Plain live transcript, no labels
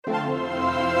Hey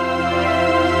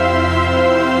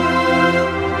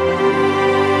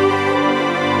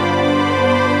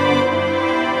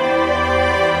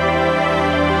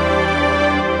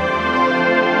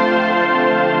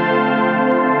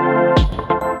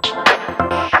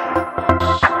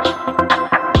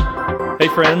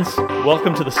friends,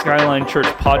 welcome to the Skyline Church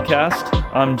podcast.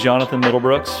 I'm Jonathan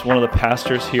Middlebrooks, one of the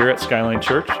pastors here at Skyline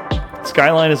Church.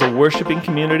 Skyline is a worshiping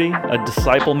community, a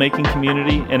disciple-making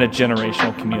community, and a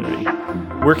generational community.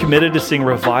 We're committed to seeing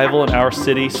revival in our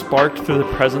city sparked through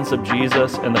the presence of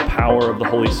Jesus and the power of the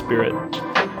Holy Spirit.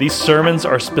 These sermons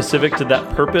are specific to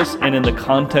that purpose and in the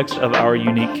context of our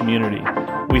unique community.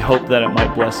 We hope that it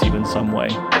might bless you in some way.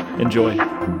 Enjoy.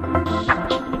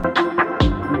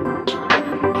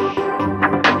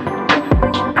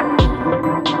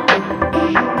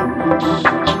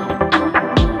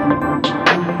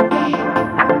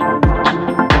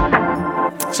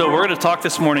 So we're going to talk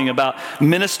this morning about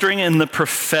ministering in the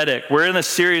prophetic. We're in this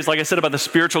series, like I said, about the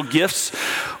spiritual gifts.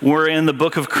 We're in the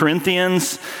book of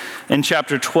Corinthians in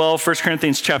chapter 12, 1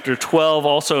 Corinthians chapter 12,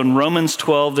 also in Romans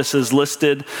 12, this is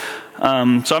listed. So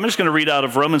I'm just going to read out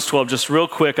of Romans 12 just real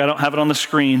quick. I don't have it on the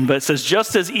screen, but it says,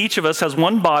 just as each of us has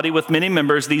one body with many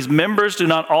members, these members do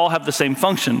not all have the same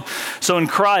function. So in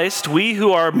Christ, we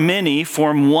who are many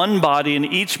form one body, and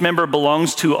each member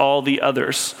belongs to all the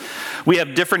others. We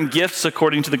have different gifts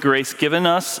according to the grace given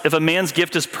us. If a man's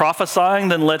gift is prophesying,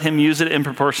 then let him use it in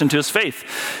proportion to his faith.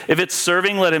 If it's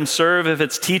serving, let him serve. If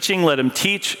it's teaching, let him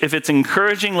teach. If it's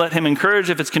encouraging, let him encourage.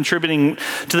 If it's contributing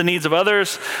to the needs of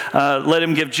others, let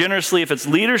him give generously. If it's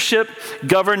leadership,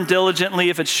 govern diligently.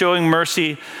 If it's showing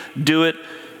mercy, do it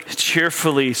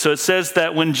cheerfully. So it says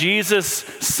that when Jesus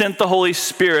sent the Holy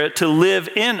Spirit to live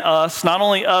in us, not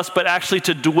only us, but actually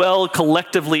to dwell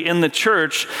collectively in the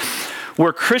church,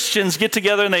 where Christians get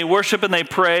together and they worship and they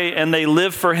pray and they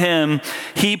live for Him,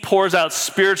 He pours out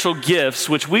spiritual gifts,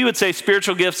 which we would say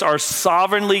spiritual gifts are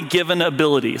sovereignly given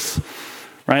abilities,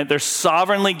 right? They're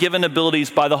sovereignly given abilities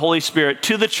by the Holy Spirit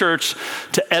to the church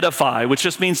to edify, which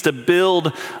just means to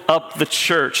build up the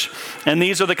church. And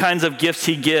these are the kinds of gifts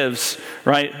He gives,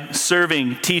 right?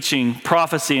 Serving, teaching,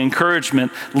 prophecy,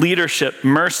 encouragement, leadership,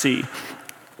 mercy,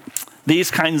 these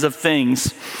kinds of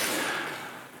things.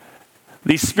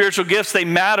 These spiritual gifts, they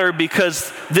matter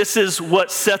because this is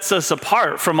what sets us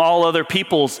apart from all other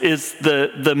peoples, is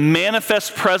the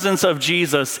manifest presence of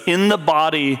Jesus in the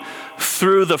body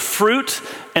through the fruit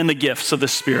and the gifts of the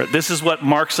Spirit. This is what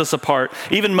marks us apart.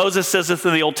 Even Moses says this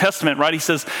in the Old Testament, right? He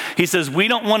says, we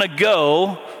don't want to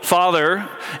go, Father,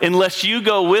 unless you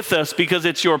go with us, because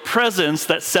it's your presence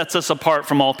that sets us apart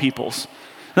from all peoples.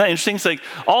 Isn't that interesting? It's like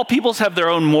all peoples have their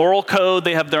own moral code,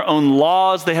 they have their own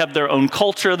laws, they have their own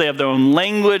culture, they have their own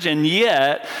language, and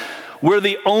yet we're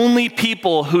the only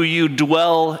people who you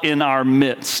dwell in our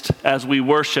midst as we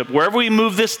worship. Wherever we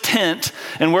move this tent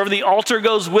and wherever the altar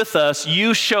goes with us,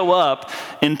 you show up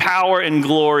in power and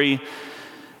glory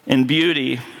and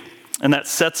beauty, and that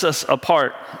sets us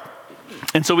apart.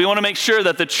 And so we want to make sure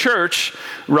that the church,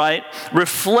 right,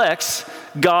 reflects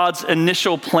God's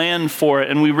initial plan for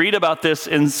it. And we read about this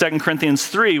in 2 Corinthians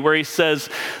 3, where he says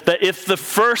that if the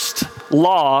first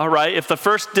law, right, if the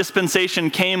first dispensation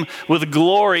came with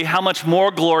glory, how much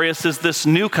more glorious is this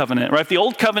new covenant, right? If the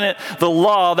old covenant, the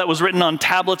law that was written on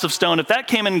tablets of stone, if that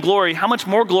came in glory, how much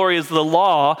more glory is the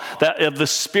law that of the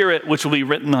Spirit which will be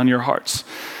written on your hearts?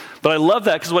 But I love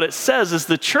that because what it says is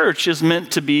the church is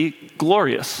meant to be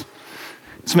glorious.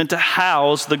 It's meant to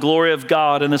house the glory of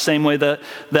God in the same way that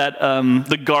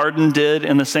the garden did,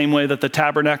 in the same way that the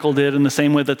tabernacle did, in the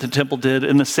same way that the temple did,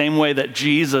 in the same way that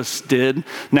Jesus did.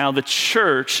 Now the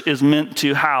church is meant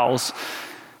to house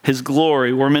His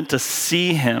glory. We're meant to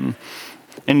see Him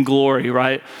in glory,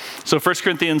 right? So 1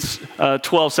 Corinthians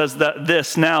 12 says that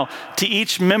this, now to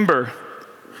each member,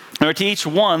 or to each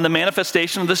one, the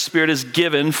manifestation of the Spirit is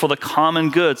given for the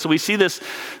common good. So we see this,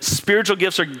 spiritual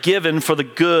gifts are given for the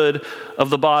good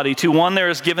of the body. To one there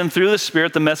is given through the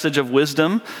Spirit the message of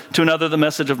wisdom, to another the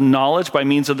message of knowledge by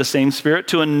means of the same Spirit,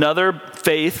 to another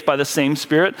faith by the same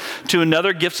Spirit, to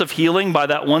another gifts of healing by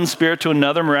that one Spirit, to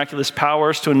another miraculous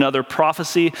powers, to another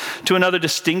prophecy, to another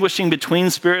distinguishing between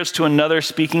spirits, to another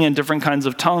speaking in different kinds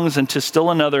of tongues, and to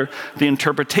still another the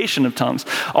interpretation of tongues.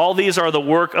 All these are the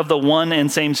work of the one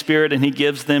and same Spirit, and He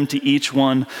gives them to each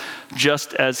one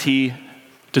just as He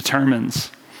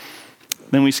determines.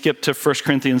 Then we skip to 1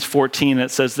 Corinthians 14.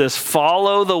 It says this,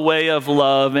 follow the way of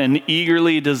love and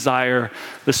eagerly desire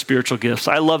the spiritual gifts.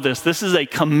 I love this. This is a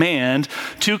command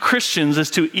to Christians,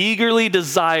 is to eagerly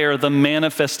desire the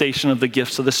manifestation of the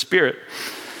gifts of the Spirit.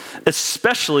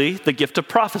 especially the gift of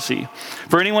prophecy.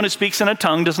 For anyone who speaks in a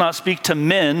tongue does not speak to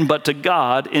men, but to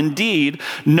God. Indeed,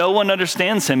 no one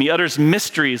understands him. He utters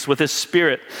mysteries with his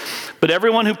spirit. But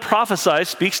everyone who prophesies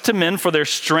speaks to men for their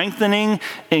strengthening,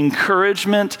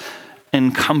 encouragement,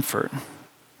 and comfort.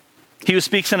 He who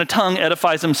speaks in a tongue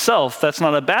edifies himself. That's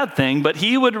not a bad thing, but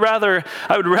I would rather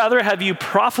have you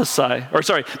prophesy,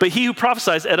 but he who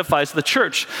prophesies edifies the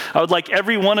church. I would like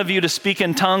every one of you to speak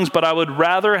in tongues, but I would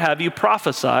rather have you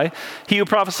prophesy. He who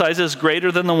prophesies is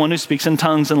greater than the one who speaks in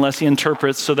tongues unless he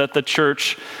interprets, so that the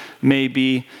church may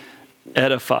be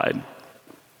edified.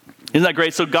 Isn't that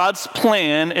great? So God's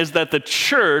plan is that the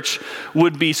church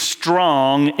would be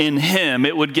strong in him.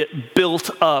 It would get built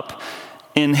up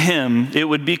in him. It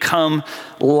would become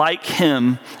like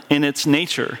him in its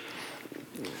nature.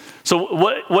 So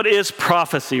what is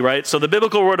prophecy, right? So the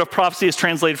biblical word of prophecy is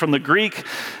translated from the Greek.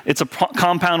 It's a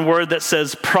compound word that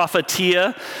says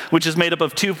prophetia, which is made up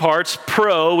of two parts: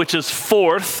 pro, which is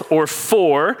forth or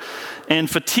for, and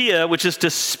phatia, which is to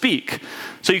speak.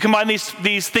 So you combine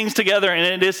these things together,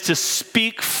 and it is to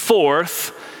speak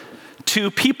forth to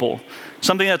people.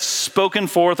 Something that's spoken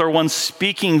forth, or one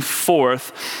speaking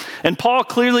forth. And Paul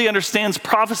clearly understands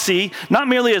prophecy not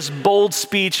merely as bold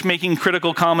speech making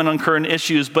critical comment on current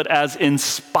issues, but as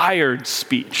inspired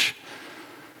speech.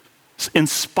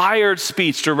 Inspired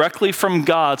speech directly from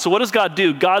God. So what does God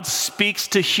do? God speaks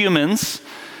to humans,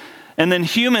 and then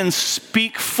humans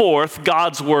speak forth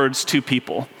God's words to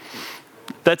people.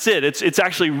 That's it. It's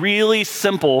actually really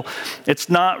simple. It's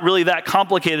not really that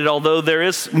complicated, although there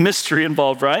is mystery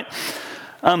involved, right?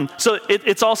 So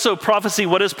it's also prophecy.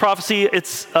 What is prophecy?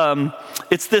 It's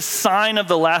this sign of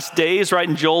the last days, right?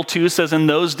 And Joel 2 says, in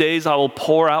those days I will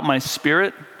pour out my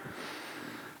spirit.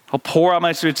 I'll pour out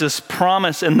my spirit. It's this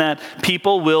promise in that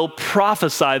people will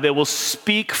prophesy. They will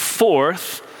speak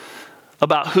forth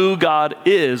about who God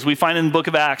is. We find in the book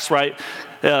of Acts, right?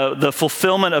 The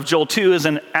fulfillment of Joel 2 is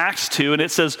in Acts 2, and it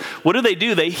says, what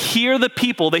do? They hear the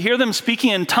people. They hear them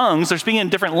speaking in tongues. They're speaking in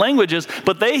different languages,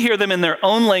 but they hear them in their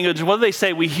own language. What do they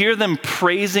say? We hear them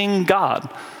praising God.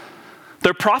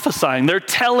 They're prophesying. They're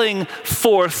telling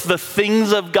forth the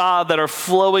things of God that are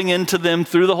flowing into them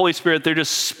through the Holy Spirit. They're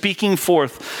just speaking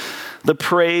forth the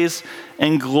praise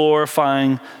and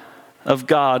glorifying of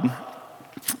God.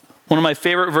 One of my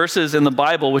favorite verses in the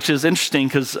Bible, which is interesting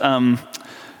because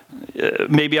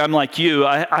maybe I'm like you.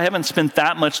 I haven't spent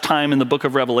that much time in the book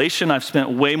of Revelation. I've spent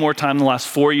way more time in the last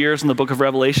 4 years in the book of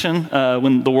Revelation.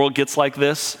 When the world gets like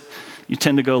this, you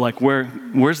tend to go like,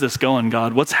 where's this going,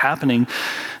 God? What's happening?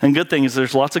 And good thing is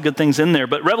there's lots of good things in there.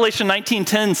 But Revelation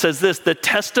 19:10 says this: the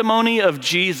testimony of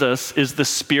Jesus is the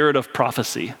spirit of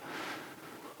prophecy.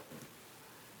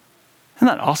 Isn't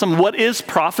that awesome? What is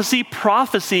prophecy?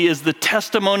 Prophecy is the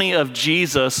testimony of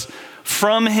Jesus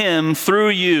from him through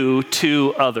you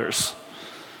to others.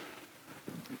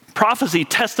 Prophecy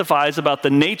testifies about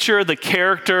the nature, the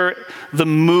character, the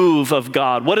move of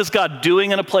God. What is God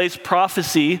doing in a place?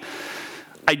 Prophecy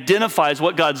identifies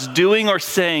what God's doing or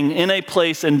saying in a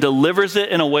place and delivers it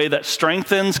in a way that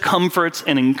strengthens, comforts,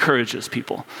 and encourages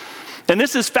people. And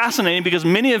this is fascinating because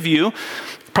many of you,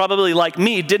 probably like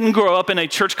me, didn't grow up in a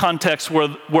church context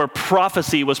where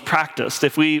prophecy was practiced.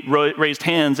 If we raised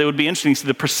hands, it would be interesting to see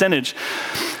the percentage.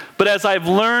 But as I've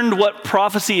learned what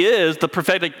prophecy is, the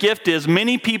prophetic gift is,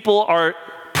 many people are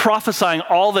prophesying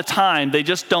all the time. They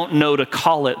just don't know to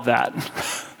call it that.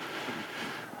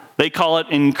 They call it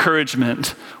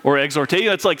encouragement or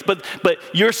exhortation. It's like, but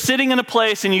you're sitting in a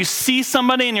place and you see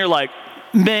somebody and you're like,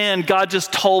 man, God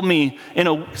just told me in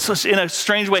a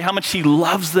strange way how much he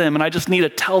loves them, and I just need to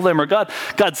tell them. Or God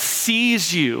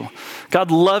sees you.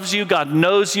 God loves you. God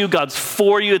knows you. God's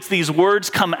for you. It's these words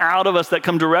come out of us that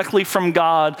come directly from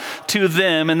God to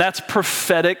them, and that's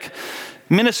prophetic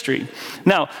ministry.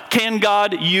 Now, can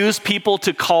God use people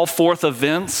to call forth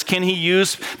events? Can he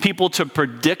use people to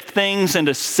predict things and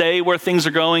to say where things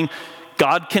are going?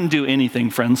 God can do anything,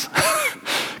 friends.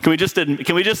 Can we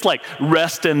just like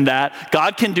rest in that?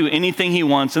 God can do anything he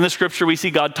wants. In the scripture, we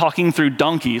see God talking through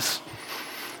donkeys.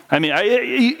 I mean,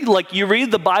 you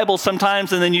read the Bible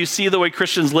sometimes and then you see the way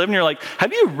Christians live and you're like,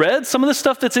 have you read some of the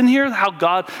stuff that's in here? How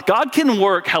God can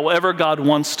work however God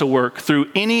wants to work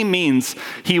through any means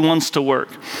he wants to work.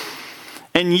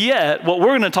 And yet, what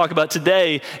we're going to talk about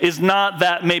today is not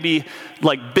that maybe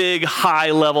like big,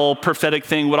 high-level prophetic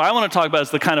thing. What I want to talk about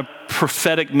is the kind of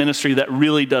prophetic ministry that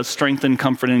really does strengthen,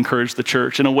 comfort, and encourage the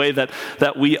church in a way that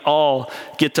we all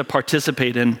get to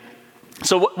participate in.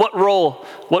 So what role,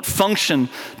 what function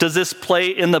does this play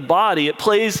in the body? It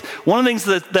plays, one of the things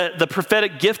that the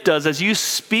prophetic gift does, as you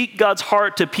speak God's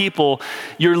heart to people,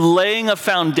 you're laying a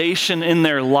foundation in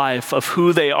their life of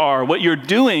who they are. What you're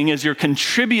doing is you're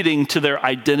contributing to their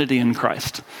identity in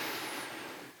Christ.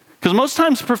 Because most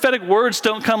times prophetic words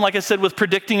don't come, like I said, with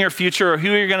predicting your future or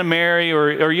who you're going to marry or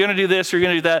you're going to do this or you're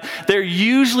going to do that. They're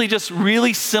usually just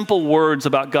really simple words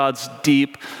about God's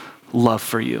deep love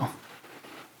for you,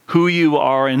 who you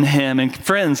are in him. And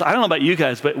friends, I don't know about you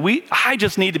guys, but I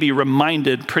just need to be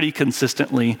reminded pretty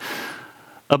consistently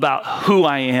about who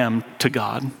I am to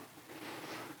God.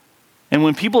 And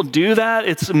when people do that,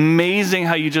 it's amazing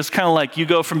how you just kind of like, you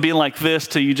go from being like this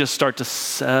to you just start to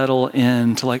settle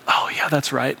into like, oh yeah,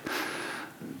 that's right.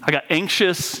 I got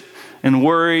anxious and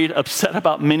worried, upset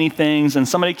about many things, and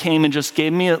somebody came and just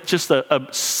gave me a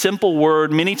simple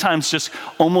word, many times just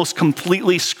almost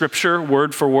completely scripture,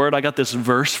 word for word. I got this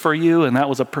verse for you, and that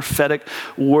was a prophetic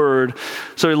word.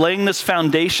 So we're laying this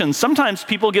foundation. Sometimes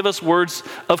people give us words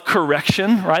of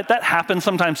correction, right? That happens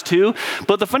sometimes too.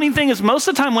 But the funny thing is, most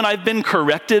of the time when I've been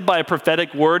corrected by a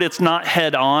prophetic word, it's not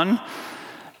head on.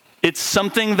 It's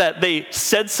something that they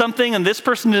said something and this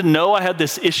person didn't know I had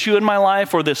this issue in my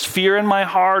life or this fear in my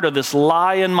heart or this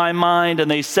lie in my mind,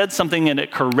 and they said something and it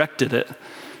corrected it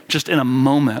just in a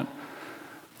moment.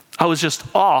 I was just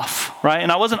off, right?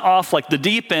 And I wasn't off like the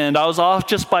deep end. I was off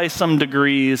just by some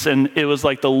degrees, and it was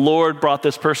like the Lord brought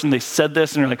this person. They said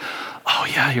this, and you're like, oh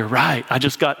yeah, you're right.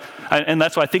 And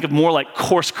that's why I think of more like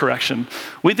course correction.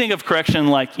 We think of correction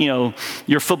like,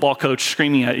 your football coach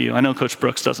screaming at you. I know Coach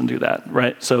Brooks doesn't do that,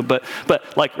 right? So, but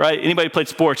like, right, anybody who played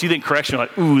sports, you think correction, you're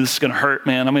like, ooh, this is going to hurt,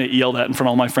 man. I'm going to yell that in front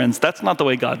of all my friends. That's not the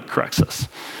way God corrects us,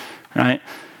 right?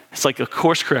 It's like a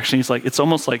course correction. He's like, it's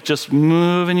almost like just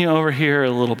moving you over here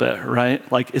a little bit, right?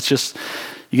 Like it's just,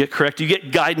 you get correct, you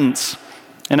get guidance.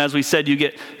 And as we said, you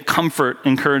get comfort,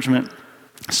 encouragement,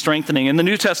 strengthening. In the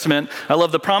New Testament, I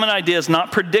love the prominent idea is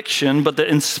not prediction, but the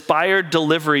inspired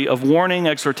delivery of warning,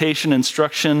 exhortation,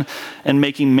 instruction, and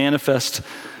making manifest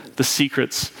the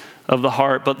secrets of the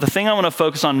heart. But the thing I want to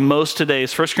focus on most today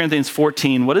is 1 Corinthians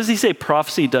 14. What does he say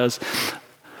prophecy does?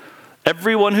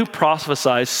 Everyone who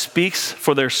prophesies speaks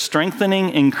for their strengthening,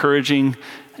 encouraging,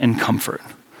 and comfort.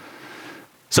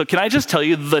 So can I just tell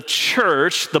you, the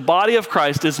church, the body of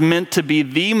Christ, is meant to be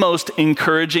the most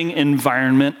encouraging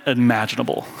environment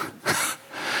imaginable.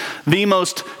 The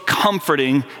most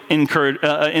comforting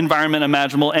environment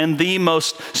imaginable, and the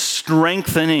most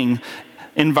strengthening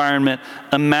environment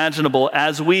imaginable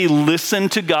as we listen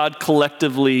to God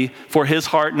collectively for his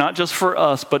heart, not just for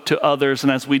us, but to others,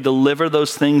 and as we deliver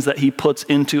those things that he puts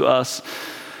into us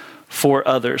for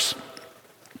others.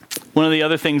 One of the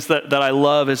other things that I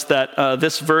love is that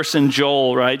this verse in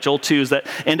Joel, right? Joel 2 is that,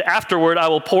 and afterward I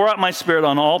will pour out my spirit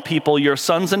on all people. Your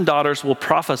sons and daughters will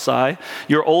prophesy.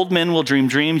 Your old men will dream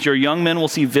dreams. Your young men will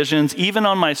see visions. Even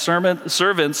on my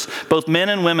servants, both men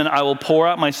and women, I will pour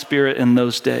out my spirit in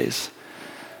those days.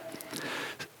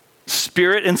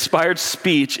 Spirit-inspired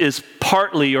speech is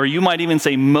partly, or you might even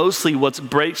say mostly, what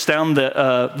breaks down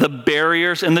the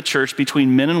barriers in the church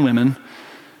between men and women,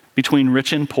 between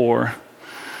rich and poor,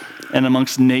 and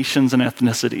amongst nations and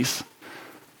ethnicities.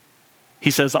 He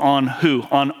says on who?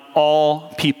 On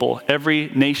all people, every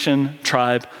nation,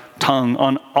 tribe, tongue,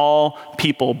 on all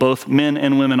people, both men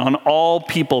and women, on all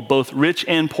people, both rich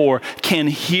and poor, can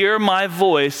hear my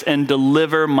voice and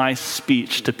deliver my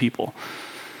speech to people.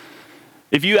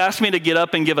 If you ask me to get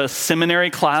up and give a seminary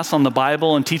class on the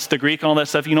Bible and teach the Greek and all that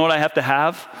stuff, you know what I have to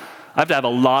have? I have to have a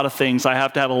lot of things. I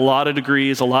have to have a lot of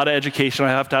degrees, a lot of education.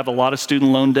 I have to have a lot of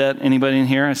student loan debt. Anybody in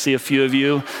here? I see a few of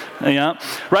you. Yeah,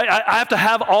 right? I have to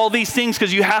have all these things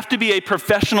because you have to be a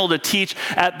professional to teach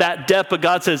at that depth. But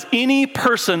God says, any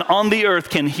person on the earth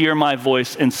can hear my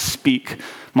voice and speak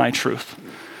my truth.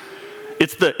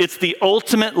 It's the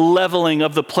ultimate leveling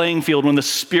of the playing field when the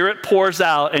Spirit pours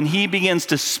out and he begins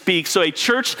to speak. So a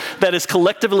church that is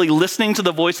collectively listening to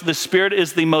the voice of the Spirit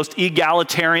is the most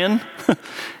egalitarian,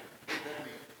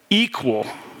 equal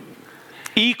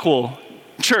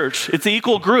church. It's the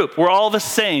equal group. We're all the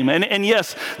same. And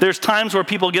yes, there's times where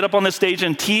people get up on the stage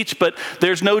and teach, but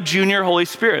there's no junior Holy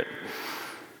Spirit.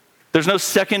 There's no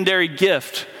secondary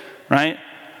gift, right?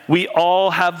 We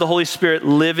all have the Holy Spirit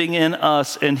living in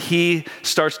us, and he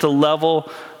starts to level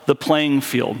the playing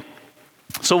field.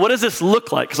 So what does this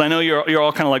look like? Because I know you're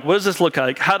all kind of like, what does this look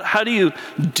like? How do you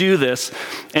do this?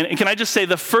 And can I just say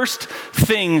the first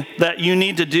thing that you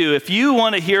need to do if you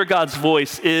want to hear God's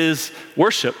voice is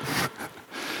worship.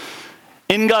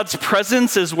 In God's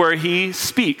presence is where he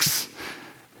speaks.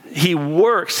 he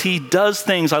works, he does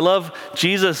things. I love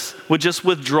Jesus would just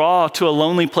withdraw to a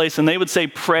lonely place and they would say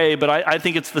pray, but I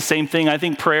think it's the same thing. I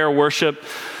think prayer, worship,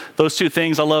 those two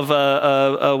things. I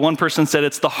love, one person said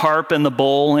it's the harp and the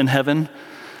bowl in heaven.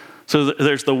 So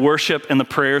there's the worship and the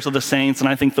prayers of the saints, and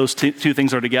I think those two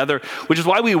things are together, which is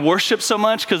why we worship so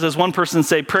much, because as one person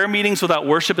said, prayer meetings without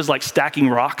worship is like stacking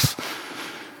rocks.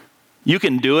 You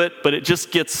can do it, but it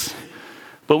just gets...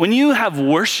 But when you have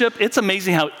worship, it's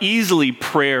amazing how easily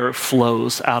prayer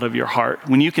flows out of your heart.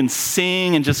 When you can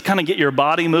sing and just kind of get your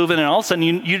body moving, and all of a sudden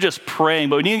you just praying.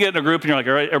 But when you get in a group and you're like,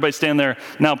 all right, everybody stand there,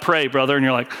 now pray, brother. And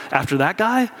you're like, after that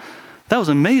guy? That was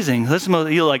amazing.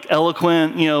 You're like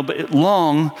eloquent, but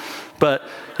long. But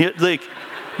you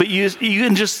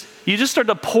just start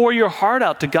to pour your heart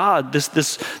out to God,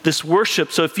 this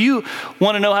worship. So if you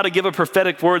want to know how to give a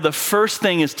prophetic word, the first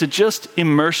thing is to just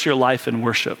immerse your life in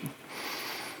worship.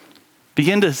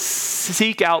 Begin to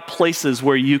seek out places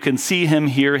where you can see him,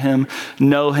 hear him,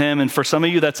 know him. And for some of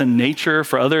you, that's in nature.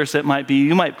 For others, you might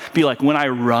be like, when I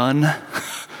run,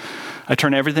 I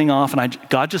turn everything off and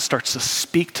God just starts to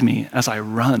speak to me as I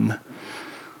run.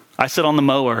 I sit on the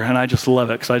mower and I just love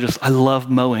it because I love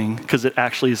mowing because it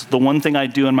actually is the one thing I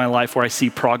do in my life where I see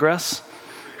progress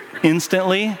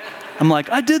instantly. I'm like,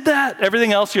 I did that.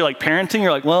 Everything else, you're like parenting.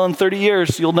 You're like, well, in 30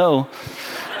 years, you'll know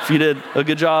if you did a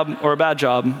good job or a bad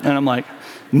job. And I'm like,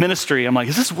 ministry, I'm like,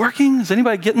 is this working? Is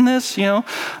anybody getting this? And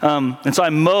so I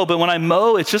mow, but when I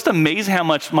mow, it's just amazing how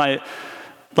much my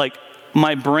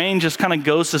brain just kind of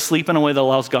goes to sleep in a way that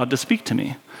allows God to speak to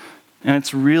me. And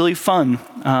it's really fun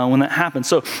when that happens.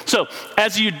 So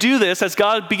as you do this, as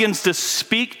God begins to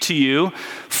speak to you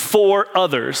for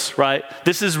others, right?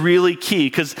 This is really key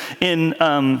because in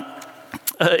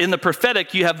the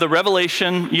prophetic, you have the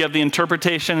revelation, you have the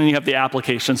interpretation, and you have the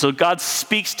application. So God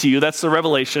speaks to you. That's the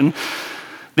revelation.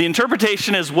 The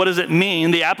interpretation is, what does it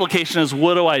mean? The application is,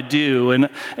 what do I do?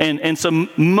 And so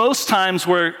most times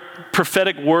where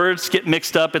prophetic words get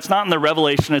mixed up, it's not in the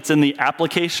revelation, it's in the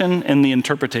application and the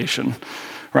interpretation,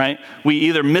 right? We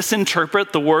either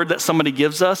misinterpret the word that somebody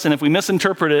gives us, and if we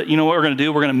misinterpret it, you know what we're going to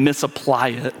do? We're going to misapply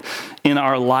it in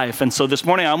our life. And so this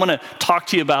morning, I want to talk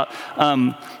to you about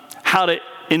how to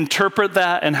interpret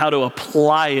that and how to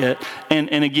apply it, and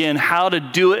again, how to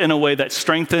do it in a way that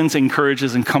strengthens,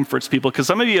 encourages, and comforts people. Because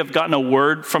some of you have gotten a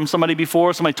word from somebody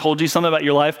before, somebody told you something about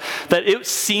your life that it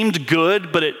seemed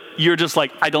good, but you're just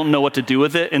like, I don't know what to do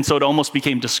with it, and so it almost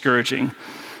became discouraging,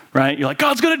 right? You're like,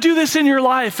 God's going to do this in your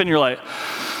life, and you're like,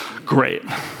 great.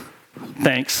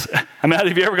 Thanks. I mean,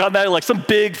 have you ever gotten that, like some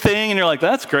big thing and you're like,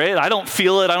 that's great. I don't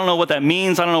feel it. I don't know what that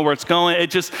means. I don't know where it's going.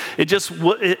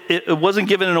 It wasn't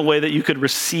given in a way that you could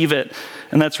receive it.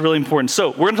 And that's really important. So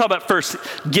we're going to talk about first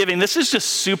giving. This is just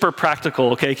super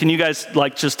practical. Okay. Can you guys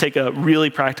just take a really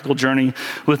practical journey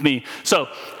with me? So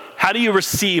how do you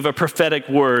receive a prophetic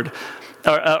word?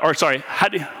 Did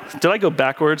I go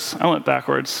backwards? I went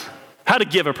backwards. How to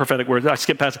give a prophetic word. I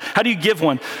skipped past it. How do you give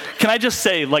one? Can I just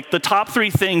say, the top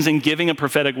three things in giving a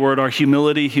prophetic word are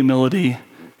humility, humility,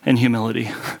 and humility.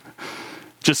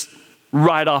 Just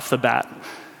right off the bat.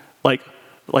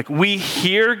 Like we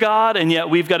hear God, and yet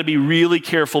we've got to be really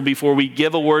careful before we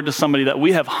give a word to somebody that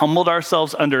we have humbled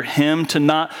ourselves under him to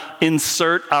not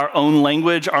insert our own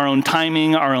language, our own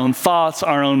timing, our own thoughts,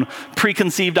 our own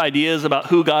preconceived ideas about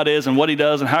who God is and what he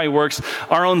does and how he works,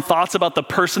 our own thoughts about the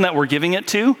person that we're giving it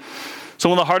to. So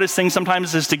one of the hardest things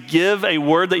sometimes is to give a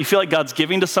word that you feel like God's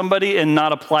giving to somebody and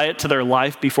not apply it to their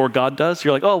life before God does.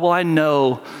 You're like, oh, well, I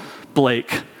know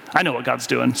Blake. I know what God's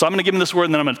doing. So I'm going to give him this word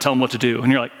and then I'm going to tell him what to do.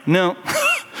 And you're like, no.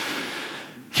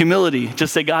 Humility.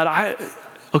 Just say, God,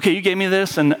 okay, you gave me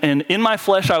this. And in my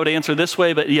flesh, I would answer this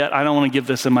way, but yet I don't want to give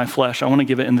this in my flesh. I want to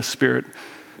give it in the spirit.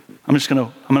 I'm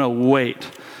going to wait.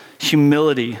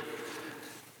 Humility,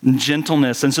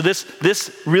 gentleness. And so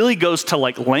this really goes to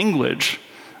language.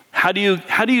 How do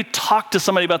you talk to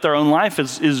somebody about their own life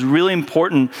is really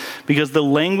important because the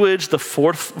language, the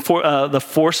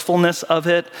forcefulness of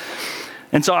it.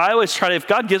 And so I always try to, if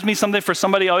God gives me something for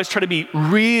somebody, I always try to be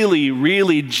really,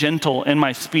 really gentle in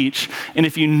my speech. And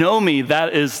if you know me,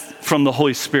 that is from the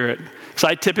Holy Spirit. Because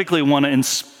I typically want to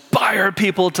inspire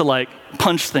people to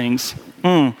punch things.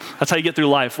 That's how you get through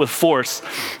life, with force.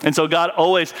 And so God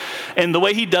always, and the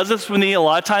way he does this with me a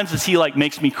lot of times is he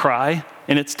makes me cry.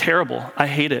 And it's terrible. I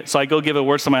hate it. So I go give a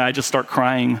word to somebody, I just start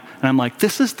crying. And I'm like,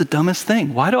 this is the dumbest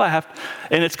thing. Why do I have to?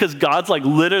 And it's because God's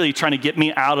literally trying to get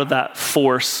me out of that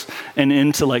force and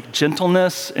into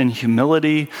gentleness and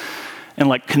humility and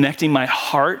connecting my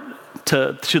heart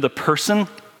to the person.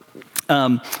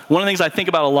 One of the things I think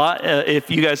about a lot, if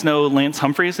you guys know Lance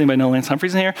Humphreys, anybody know Lance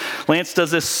Humphreys in here? Lance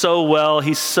does this so well.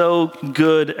 He's so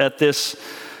good at this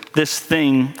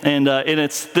thing, and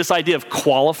it's this idea of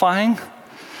qualifying.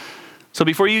 So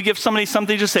before you give somebody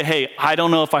something, just say, hey, I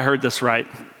don't know if I heard this right.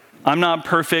 I'm not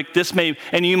perfect.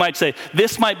 And you might say,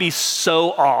 this might be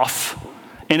so off.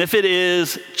 And if it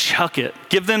is, chuck it.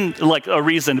 Give them like a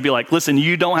reason to be like, listen,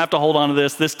 you don't have to hold on to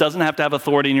this. This doesn't have to have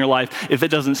authority in your life if it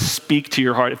doesn't speak to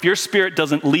your heart. If your spirit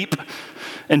doesn't leap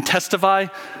and testify,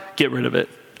 get rid of it.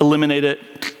 Eliminate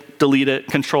it, delete it,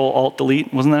 Control, Alt,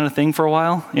 delete. Wasn't that a thing for a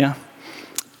while? Yeah,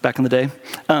 back in the day.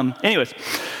 Anyways,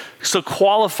 so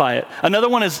qualify it. Another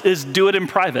one is do it in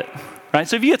private, right?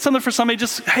 So if you get something for somebody,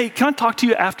 just, hey, can I talk to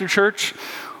you after church?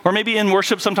 Or maybe in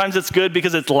worship, sometimes it's good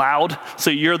because it's loud,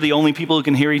 so you're the only people who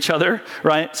can hear each other,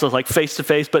 right? So it's like face to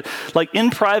face, but like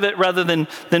in private rather than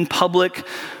public.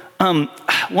 One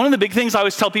of the big things I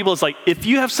always tell people is like, if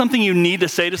you have something you need to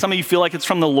say to somebody, you feel like it's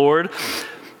from the Lord,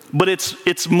 but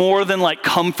it's more than like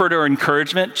comfort or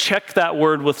encouragement, check that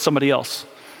word with somebody else.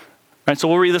 Right, so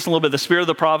we'll read this in a little bit. The spirit of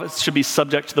the prophets should be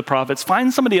subject to the prophets.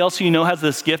 Find somebody else who you know has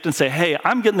this gift and say, hey,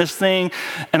 I'm getting this thing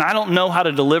and I don't know how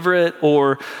to deliver it,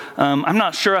 or I'm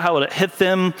not sure how it hit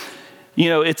them. You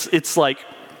know, it's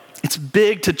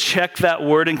big to check that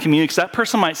word in community, because that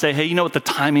person might say, hey, you know what, the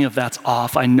timing of that's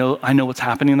off. I know what's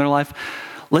happening in their life.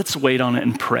 Let's wait on it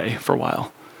and pray for a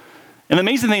while. And the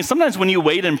amazing thing is sometimes when you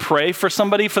wait and pray for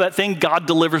somebody for that thing, God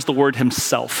delivers the word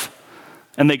himself.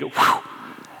 And they go, whew.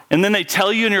 And then they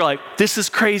tell you and you're like, this is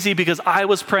crazy because I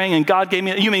was praying and God gave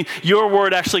me, you mean your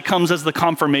word actually comes as the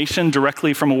confirmation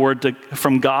directly from a word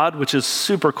from God, which is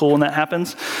super cool when that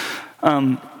happens.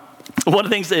 One of the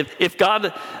things,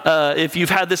 if you've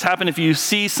had this happen, if you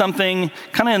see something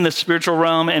kind of in the spiritual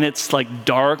realm and it's like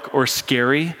dark or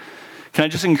scary, can I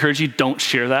just encourage you, don't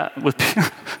share that with people.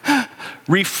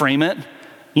 Reframe it.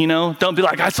 You know, don't be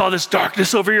like, I saw this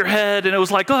darkness over your head and it was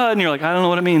like, oh, and you're like, I don't know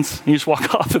what it means. And you just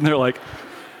walk off and they're like,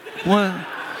 what?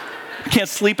 I can't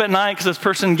sleep at night because this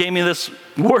person gave me this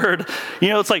word. You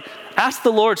know, it's like, ask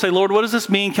the Lord, say, Lord, what does this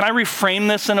mean? Can I reframe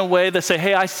this in a way that say,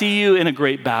 hey, I see you in a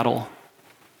great battle,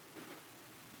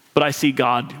 but I see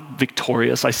God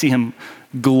victorious. I see him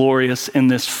glorious in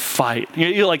this fight.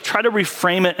 You like try to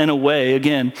reframe it in a way,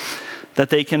 again,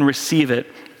 that they can receive it.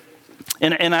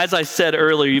 And as I said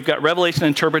earlier, you've got revelation,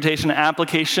 interpretation,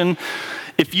 application.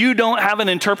 If you don't have an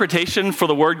interpretation for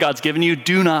the word God's given you,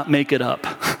 do not make it up.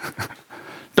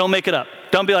 Don't make it up.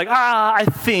 Don't be like, I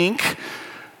think.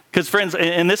 Because friends,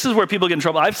 and this is where people get in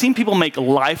trouble. I've seen people make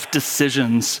life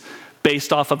decisions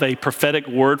based off of a prophetic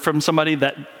word from somebody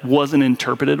that wasn't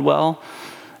interpreted well.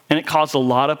 And it caused a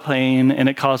lot of pain, and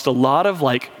it caused a lot of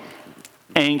like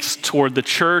angst toward the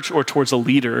church or towards a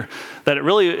leader, that it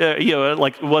really,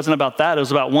 it wasn't about that. It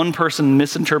was about one person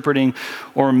misinterpreting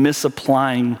or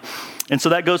misapplying. And so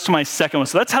that goes to my second one.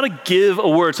 So that's how to give a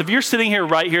word. So if you're sitting here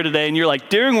right here today and you're like,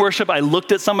 during worship, I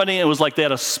looked at somebody and it was like they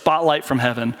had a spotlight from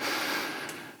heaven.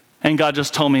 And God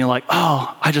just told me like,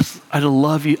 oh, I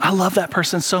love you. I love that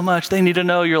person so much. They need to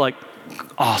know. You're like,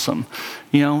 awesome.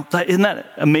 You know, isn't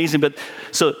that amazing? But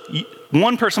so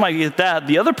one person might get that.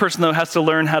 The other person though has to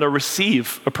learn how to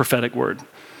receive a prophetic word.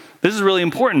 This is really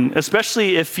important,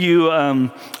 especially if you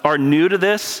are new to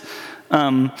this.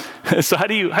 So how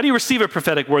do you receive a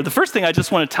prophetic word? The first thing I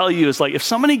just want to tell you is like, if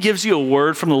somebody gives you a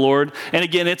word from the Lord, and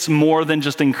again, it's more than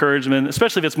just encouragement,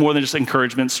 especially if it's more than just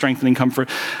encouragement, strengthening, comfort,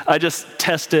 I just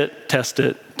test it.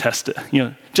 You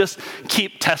know, just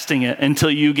keep testing it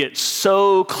until you get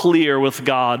so clear with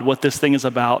God what this thing is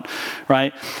about,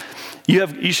 right?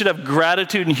 You should have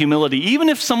gratitude and humility. Even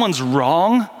if someone's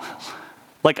wrong,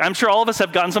 like I'm sure all of us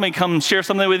have gotten somebody come share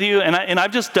something with you, and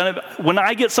I've just done it. When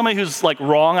I get somebody who's like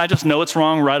wrong, I just know it's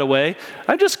wrong right away.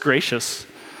 I'm just gracious.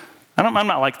 I'm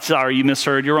not like, sorry, you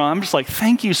misheard, you're wrong. I'm just like,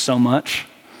 thank you so much.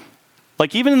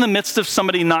 Like even in the midst of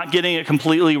somebody not getting it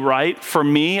completely right, for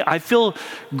me, I feel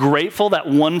grateful that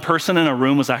one person in a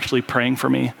room was actually praying for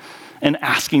me and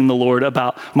asking the Lord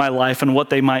about my life and what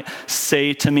they might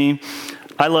say to me.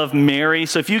 I love Mary.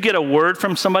 So if you get a word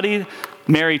from somebody,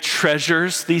 Mary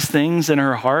treasures these things in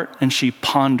her heart and she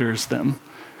ponders them.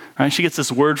 Right? She gets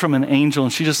this word from an angel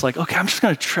and she's just like, okay, I'm just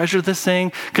going to treasure this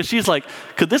thing. Because she's like,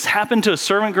 could this happen to a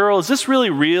servant girl? Is this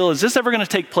really real? Is this ever going to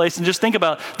take place? And just think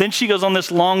about, then she goes on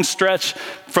this long stretch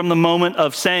from the moment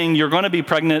of saying you're going to be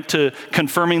pregnant to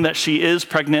confirming that she is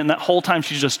pregnant. And that whole time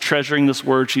she's just treasuring this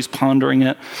word. She's pondering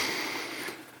it.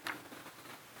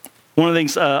 One of the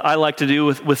things I like to do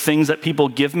with things that people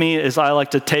give me is I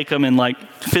like to take them and like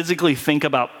physically think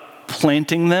about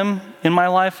planting them in my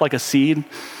life like a seed. And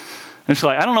it's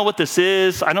like, I don't know what this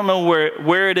is. I don't know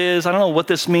where it is. I don't know what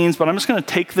this means, but I'm just going to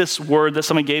take this word that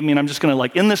somebody gave me and I'm just going to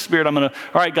like, in the spirit, I'm going to,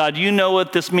 all right, God, you know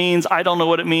what this means. I don't know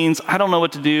what it means. I don't know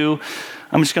what to do.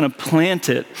 I'm just going to plant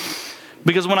it.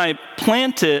 Because when I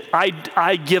plant it,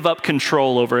 I give up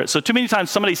control over it. So too many times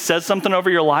somebody says something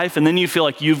over your life and then you feel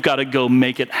like you've got to go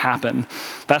make it happen.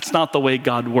 That's not the way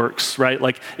God works, right?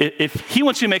 Like if he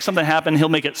wants you to make something happen, he'll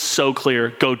make it so clear,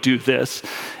 go do this.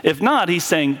 If not, he's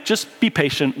saying, just be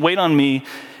patient, wait on me.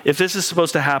 If this is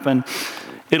supposed to happen,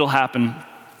 it'll happen.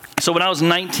 So when I was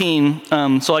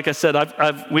 19, so like I said,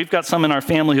 we've got some in our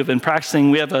family who've been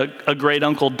practicing. We have a great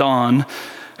uncle, Don,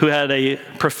 who had a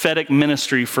prophetic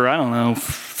ministry for,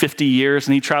 50 years.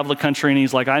 And he traveled the country and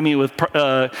he's like, I meet with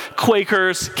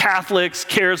Quakers, Catholics,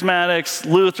 Charismatics,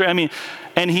 Lutheran.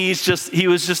 And he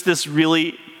was just this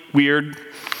really weird,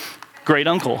 great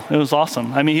uncle. It was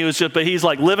awesome. But he's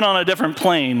like living on a different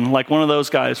plane, like one of those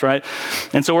guys, right?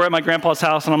 And so we're at my grandpa's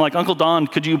house and I'm like, Uncle Don,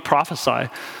 could you prophesy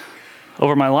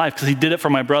over my life? Because he did it for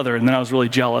my brother. And then I was really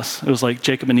jealous. It was like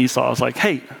Jacob and Esau. I was like,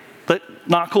 hey,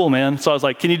 not cool, man. So I was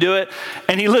like, can you do it?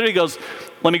 And he literally goes,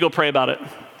 let me go pray about it.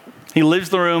 He leaves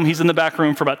the room. He's in the back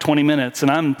room for about 20 minutes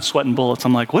and I'm sweating bullets.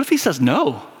 I'm like, what if he says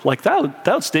no? Like that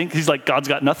would stink. He's like, God's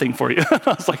got nothing for you. I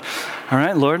was like, all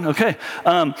right, Lord, okay.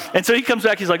 And so he comes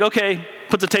back. He's like, okay,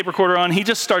 puts a tape recorder on. He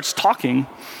just starts talking.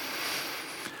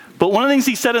 But one of the things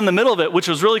he said in the middle of it, which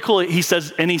was really cool, he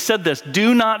said this,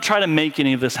 do not try to make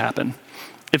any of this happen.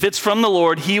 If it's from the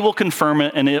Lord, he will confirm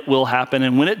it and it will happen.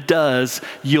 And when it does,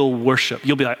 you'll worship.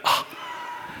 You'll be like, oh.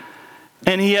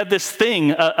 And he had this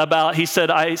thing he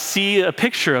said, I see a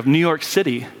picture of New York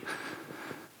City.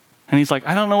 And he's like,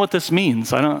 I don't know what this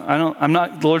means.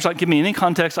 The Lord's not giving me any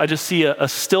context. I just see a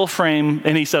still frame.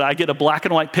 And he said, I get a black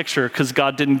and white picture because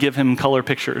God didn't give him color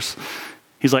pictures.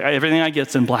 He's like, everything I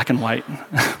get's in black and white,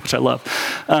 which I love.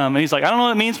 And he's like, I don't know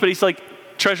what it means, but he's like,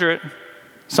 treasure it.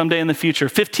 Someday in the future.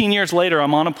 15 years later,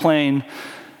 I'm on a plane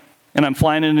and I'm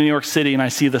flying into New York City and I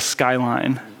see the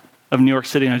skyline of New York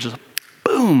City and I just,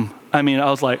 boom. I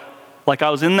was like I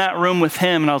was in that room with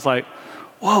him and I was like,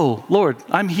 whoa, Lord,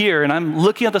 I'm here and I'm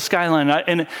looking at the skyline.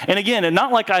 And again, and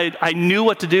not like I knew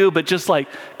what to do, but just like,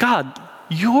 God,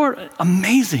 you're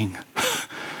amazing.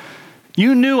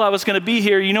 You knew I was going to be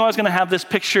here. You knew I was going to have this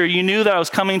picture. You knew that I was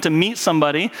coming to meet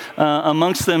somebody,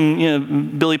 amongst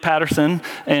them, Billy Patterson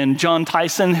and John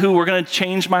Tyson, who were going to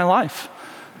change my life.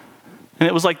 And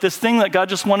it was like this thing that God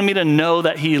just wanted me to know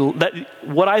that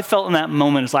what I felt in that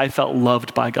moment is I felt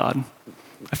loved by God.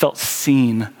 I felt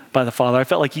seen by the Father. I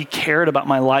felt like he cared about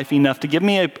my life enough to give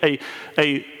me a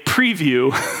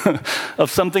preview of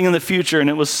something in the future. And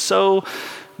it was so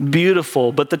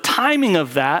beautiful. But the timing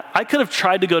of that, I could have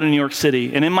tried to go to New York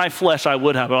City. And in my flesh, I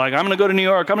would have. Like, I'm going to go to New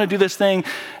York. I'm going to do this thing.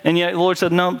 And yet the Lord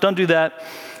said, no, don't do that.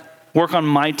 Work on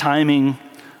my timing.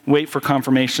 Wait for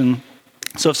confirmation.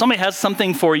 So if somebody has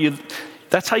something for you,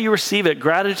 that's how you receive it.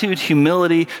 Gratitude,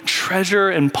 humility, treasure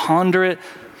and ponder it.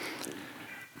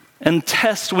 And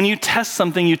when you test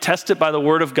something, you test it by the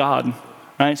word of God.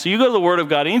 Right? So you go to the word of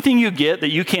God. Anything you get that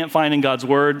you can't find in God's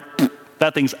word,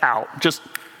 that thing's out. Just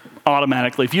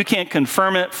automatically. If you can't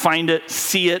confirm it, find it,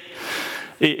 see it,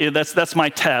 that's my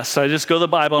test. So I just go to the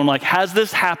Bible and I'm like, has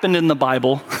this happened in the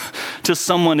Bible to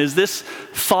someone? Is this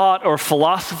thought or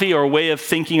philosophy or way of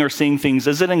thinking or seeing things?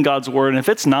 Is it in God's word? And if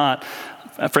it's not,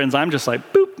 friends, I'm just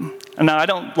like, boop. And now I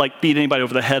don't like beat anybody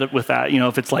over the head with that,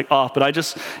 if it's like off, but I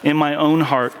just, in my own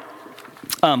heart.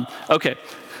 Okay,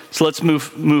 so let's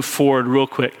move forward real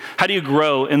quick. How do you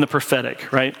grow in the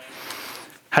prophetic, right?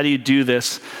 How do you do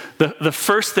this? The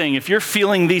first thing, if you're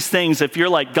feeling these things, if you're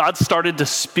like, God started to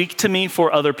speak to me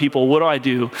for other people, what do I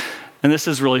do? And this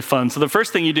is really fun. So the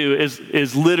first thing you do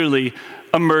is literally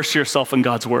immerse yourself in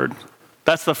God's word.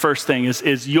 That's the first thing,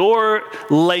 is your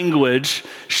language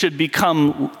should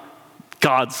become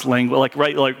God's language,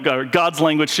 God's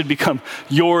language should become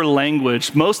your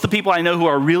language. Most of the people I know who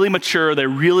are really mature, they're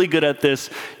really good at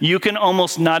this, you can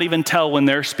almost not even tell when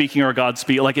they're speaking or God's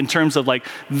speaking, like in terms of like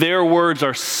their words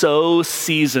are so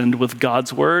seasoned with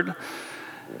God's word.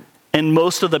 And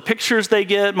most of the pictures they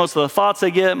get, most of the thoughts they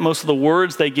get, most of the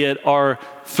words they get are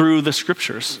through the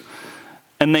scriptures.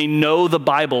 And they know the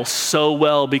Bible so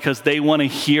well because they want to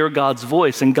hear God's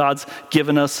voice. And God's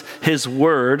given us his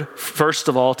word, first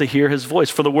of all, to hear his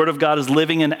voice. For the word of God is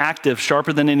living and active,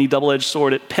 sharper than any double-edged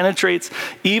sword. It penetrates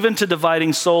even to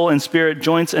dividing soul and spirit,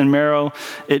 joints and marrow.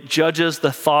 It judges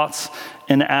the thoughts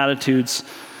and attitudes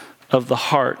of the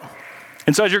heart.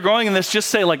 And so as you're growing in this, just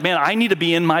say like, man, I need to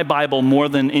be in my Bible more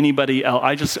than anybody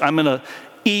else. I'm going to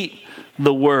eat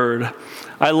the word.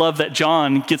 I love that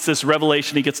John gets this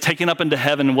revelation. He gets taken up into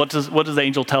heaven. And what does the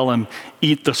angel tell him?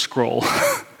 Eat the scroll.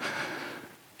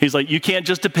 He's like, you can't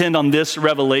just depend on this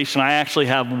revelation. I actually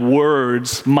have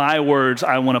words, my words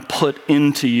I want to put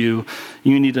into you.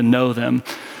 You need to know them.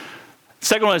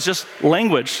 Second one is just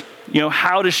language,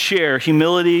 how to share,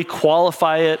 humility,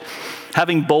 qualify it,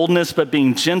 having boldness, but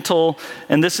being gentle.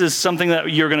 And this is something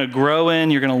that you're going to grow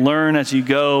in, you're going to learn as you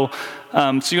go. So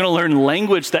you're going to learn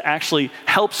language that actually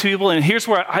helps people. And here's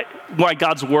why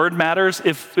God's word matters.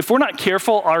 If we're not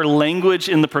careful, our language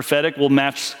in the prophetic will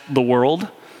match the world.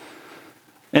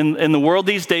 And the world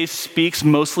these days speaks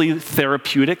mostly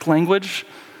therapeutic language.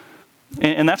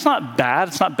 And that's not bad.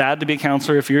 It's not bad to be a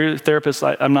counselor. If you're a therapist,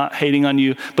 I'm not hating on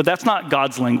you. But that's not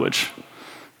God's language,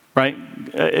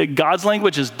 right? God's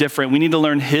language is different. We need to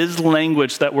learn his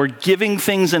language, that we're giving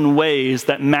things in ways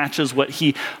that matches what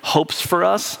he hopes for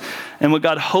us. And what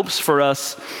God hopes for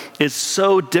us is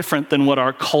so different than what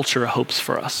our culture hopes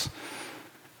for us,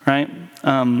 right?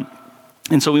 And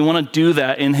so we want to do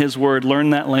that in his word,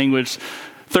 learn that language.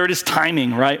 Third is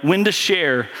timing, right? When to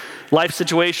share. Life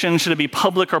situation, should it be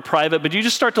public or private? But you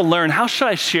just start to learn, how should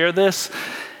I share this?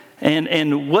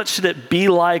 And what should it be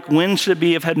like? When should it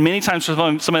be? I've had many times with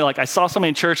somebody like, I saw somebody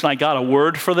in church and I got a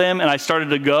word for them and I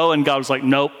started to go and God was like,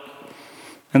 nope.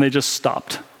 And they just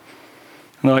stopped.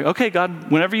 And they're like, okay,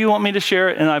 God, whenever you want me to share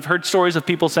it. And I've heard stories of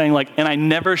people saying like, and I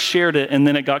never shared it and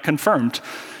then it got confirmed.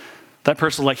 That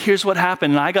person was like, here's what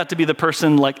happened. And I got to be the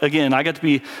person, like, again, I got to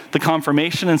be the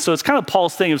confirmation. And so it's kind of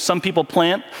Paul's thing of some people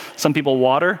plant, some people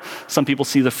water, some people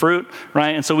see the fruit,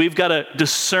 right? And so we've got to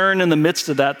discern in the midst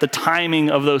of that, the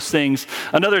timing of those things.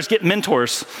 Another is get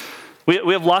mentors.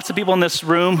 We have lots of people in this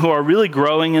room who are really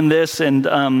growing in this. And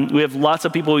we have lots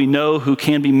of people we know who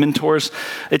can be mentors.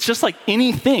 It's just like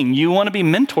anything. You want to be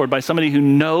mentored by somebody who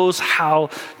knows how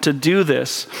to do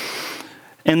this.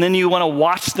 And then you want to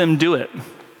watch them do it.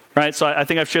 Right, so I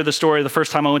think I've shared the story the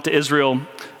first time I went to Israel.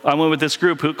 I went with this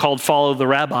group called Follow the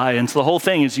Rabbi. And so the whole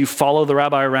thing is you follow the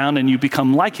rabbi around and you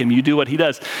become like him. You do what he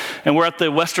does. And we're at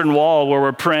the Western Wall where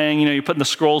we're praying. You're putting the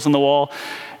scrolls in the wall.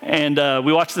 And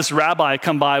we watched this rabbi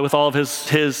come by with all of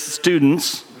his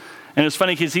students. And it's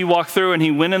funny because he walked through and he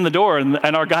went in the door and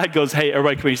our guide goes, hey,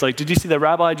 everybody come here. He's like, did you see the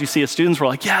rabbi? Did you see his students? We're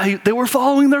like, yeah, they were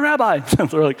following the rabbi.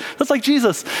 They're like, that's like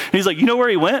Jesus. And he's like, you know where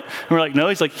he went? And we're like, no.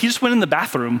 He's like, he just went in the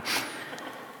bathroom.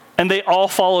 And they all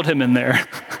followed him in there.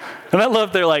 And I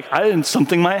love, they're like,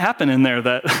 something might happen in there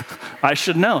that I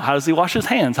should know. How does he wash his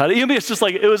hands? It's just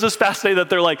like, it was just fascinating that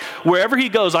they're like, wherever he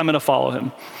goes, I'm going to follow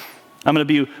him. I'm going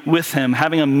to be with him,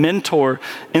 having a mentor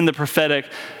in the prophetic.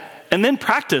 And then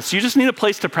practice. You just need a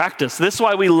place to practice. This is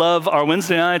why we love our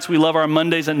Wednesday nights. We love our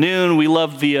Mondays at noon. We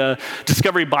love the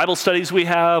Discovery Bible studies we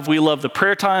have. We love the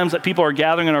prayer times that people are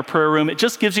gathering in our prayer room. It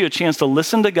just gives you a chance to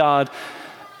listen to God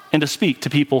and to speak to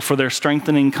people for their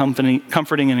strengthening,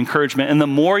 comforting, and encouragement. And the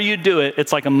more you do it,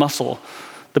 it's like a muscle.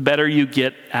 The better you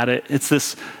get at it. It's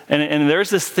this, and there's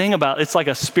this thing about, it's like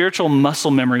a spiritual muscle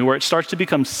memory where it starts to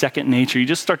become second nature. You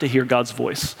just start to hear God's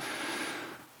voice.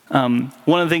 One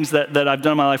of the things that I've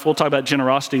done in my life, we'll talk about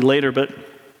generosity later, but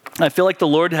I feel like the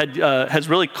Lord has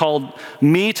really called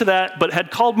me to that, but had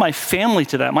called my family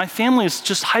to that. My family is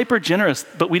just hyper generous,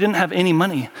 but we didn't have any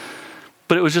money.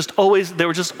 But it was just always, they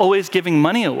were just always giving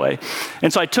money away.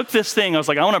 And so I took this thing, I was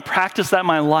like, I want to practice that in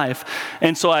my life.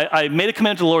 And so I made a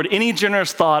commitment to the Lord, any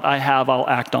generous thought I have, I'll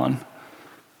act on.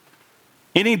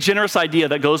 Any generous idea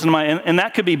that goes into and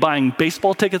that could be buying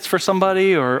baseball tickets for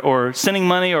somebody or sending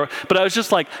money, but I was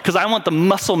just like, because I want the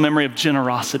muscle memory of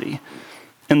generosity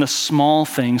in the small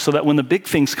things so that when the big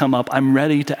things come up, I'm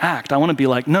ready to act. I want to be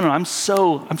like, no, I'm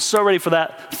so ready for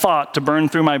that thought to burn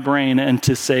through my brain and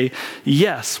to say,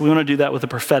 yes, we want to do that with the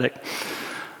prophetic.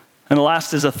 And the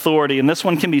last is authority. And this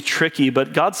one can be tricky,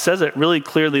 but God says it really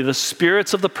clearly. The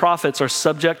spirits of the prophets are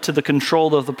subject to the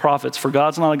control of the prophets, for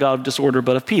God's not a God of disorder,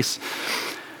 but of peace.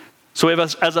 So we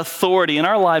have as authority in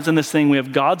our lives in this thing, we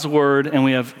have God's word and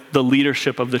we have the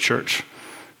leadership of the church.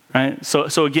 Right? So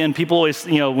again, people always,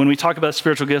 when we talk about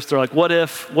spiritual gifts, they're like, what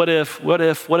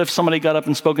if somebody got up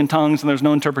and spoke in tongues and there's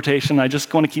no interpretation? I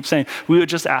just want to keep saying, we would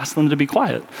just ask them to be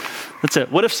quiet. That's it.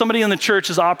 What if somebody in the church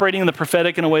is operating in the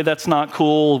prophetic in a way that's not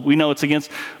cool? We know it's against,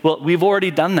 well, we've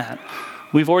already done that.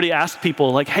 We've already asked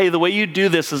people like, hey, the way you do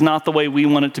this is not the way we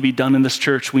want it to be done in this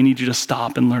church. We need you to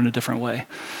stop and learn a different way.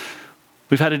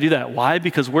 We've had to do that. Why?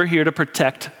 Because we're here to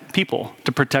protect people,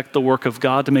 to protect the work of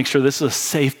God, to make sure this is a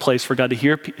safe place for God to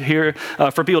hear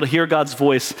for people to hear God's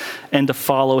voice and to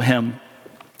follow Him.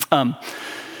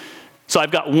 So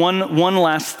I've got one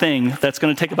last thing that's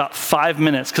going to take about 5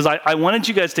 minutes because I wanted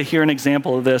you guys to hear an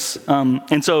example of this.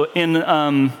 And so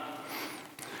I'm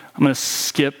going to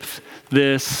skip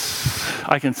this.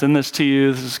 I can send this to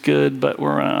you. This is good, but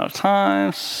we're running out of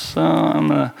time, so I'm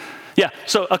going to. Yeah,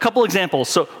 so a couple examples.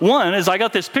 So one is I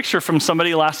got this picture from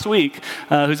somebody last week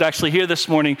who's actually here this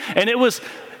morning, and it was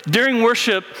during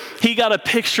worship, he got a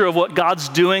picture of what God's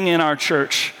doing in our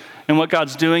church and what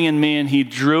God's doing in me, and he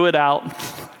drew it out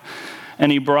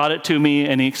and he brought it to me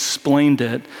and he explained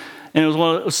it. And it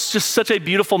was just such a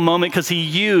beautiful moment because he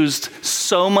used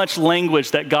so much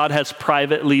language that God has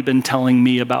privately been telling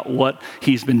me about what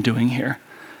he's been doing here.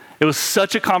 It was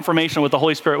such a confirmation of what the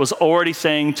Holy Spirit was already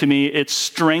saying to me. It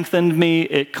strengthened me,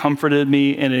 it comforted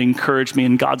me, and it encouraged me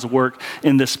in God's work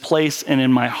in this place and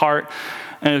in my heart.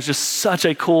 And it was just such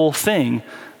a cool thing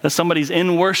that somebody's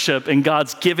in worship and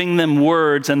God's giving them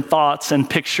words and thoughts and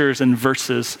pictures and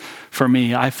verses for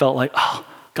me. I felt like, oh,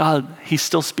 God, he's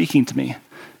still speaking to me.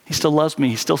 He still loves me.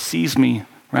 He still sees me,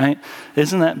 right?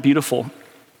 Isn't that beautiful?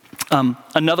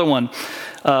 Another one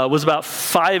was about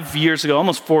 5 years ago,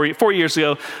 almost 4 years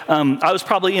ago. I was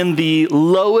probably in the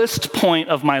lowest point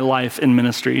of my life in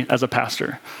ministry as a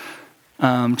pastor.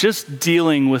 Just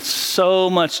dealing with so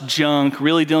much junk,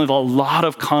 really dealing with a lot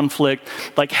of conflict,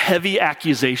 like heavy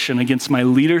accusation against my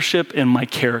leadership and my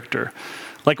character.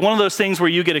 Like one of those things where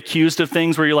you get accused of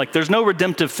things where you're like, there's no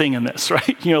redemptive thing in this,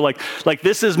 right? You know, like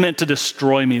this is meant to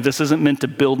destroy me. This isn't meant to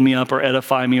build me up or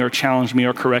edify me or challenge me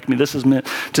or correct me. This is meant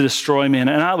to destroy me. And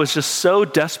I was just so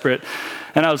desperate.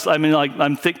 And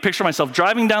I'm picture myself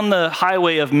driving down the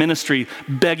highway of ministry,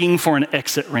 begging for an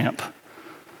exit ramp.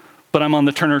 But I'm on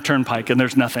the Turner Turnpike and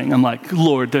there's nothing. I'm like,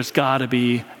 Lord, there's gotta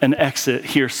be an exit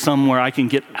here somewhere. I can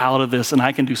get out of this and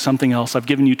I can do something else. I've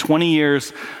given you 20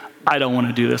 years. I don't want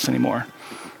to do this anymore.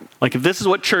 Like if this is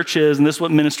what church is and this is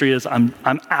what ministry is, I'm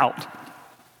out.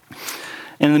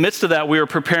 And in the midst of that, we were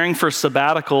preparing for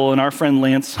sabbatical, and our friend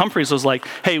Lance Humphreys was like,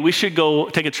 hey, we should go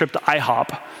take a trip to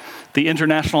IHOP, the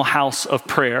International House of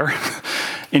Prayer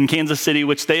in Kansas City,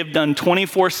 which they have done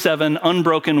 24/7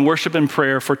 unbroken worship and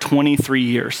prayer for 23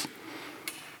 years.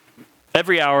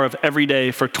 Every hour of every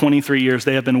day for 23 years,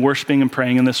 they have been worshiping and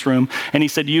praying in this room. And he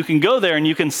said, you can go there and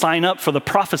you can sign up for the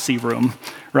prophecy room,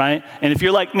 right? And if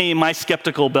you're like me, my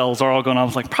skeptical bells are all going on. I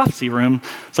was like, prophecy room?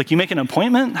 It's like, you make an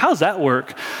appointment? How does that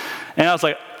work? And I was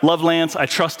like, love Lance. I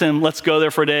trust him. Let's go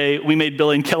there for a day. We made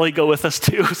Billy and Kelly go with us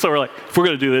too. So we're like, if we're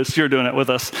going to do this, you're doing it with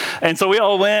us. And so we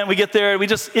all went. We get there. We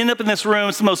just end up in this room.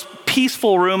 It's the most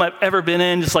peaceful room I've ever been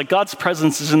in. Just like God's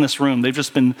presence is in this room. They've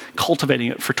just been cultivating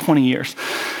it for 20 years.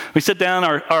 We sit down.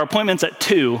 Our appointment's at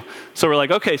 2. So we're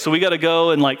like, okay, so we got to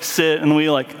go and like sit. And we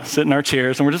like sit in our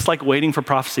chairs. And we're just like waiting for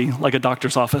prophecy, like a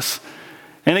doctor's office.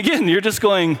 And again, you're just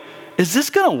going, is this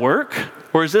going to work?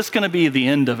 Or is this going to be the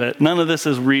end of it? None of this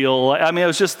is real. I mean, it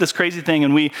was just this crazy thing.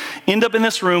 And we end up in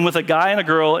this room with a guy and a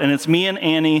girl, and it's me and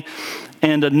Annie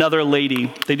and another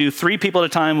lady. They do 3 people at a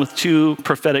time with 2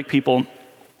 prophetic people.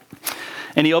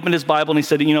 And he opened his Bible and he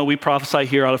said, you know, we prophesy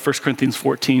here out of 1 Corinthians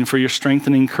 14 for your strength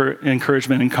and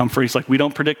encouragement and comfort. He's like, we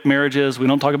don't predict marriages. We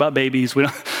don't talk about babies. We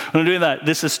don't do that.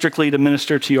 This is strictly to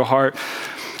minister to your heart.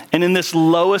 And in this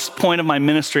lowest point of my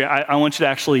ministry, I want you to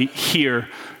actually hear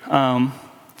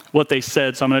what they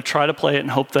said. So I'm going to try to play it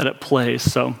and hope that it plays.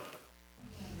 So.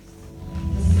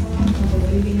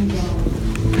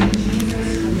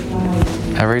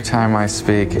 Every time I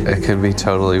speak, it could be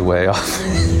totally way off.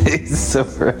 He's so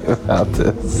right about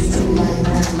this.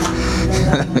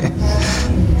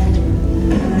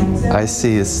 I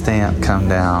see a stamp come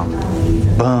down.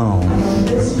 Boom.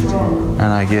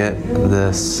 And I get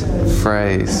this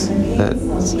phrase that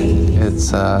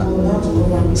it's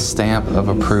a stamp of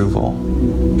approval.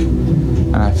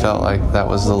 And I felt like that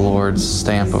was the Lord's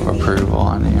stamp of approval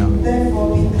on you.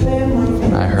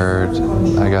 And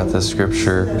I got the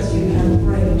scripture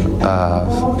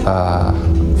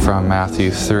from Matthew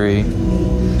 3.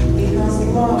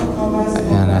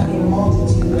 And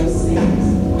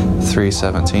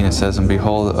 3:17 it says, and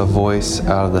behold, a voice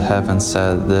out of the heavens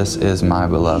said, this is my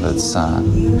beloved Son,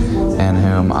 in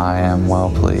whom I am well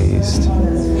pleased.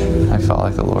 I felt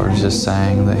like the Lord was just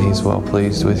saying that He's well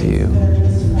pleased with you.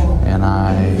 And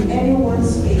I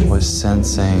was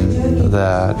sensing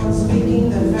that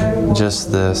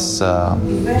just this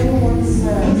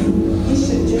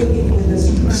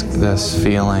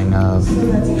feeling of,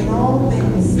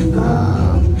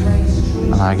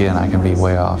 and again, I can be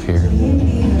way off here.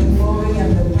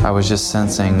 I was just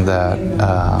sensing that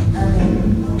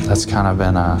that's kind of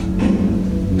been a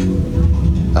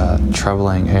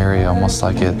troubling area, almost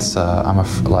like it's,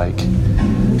 like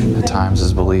at times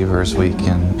as believers we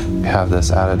can have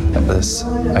this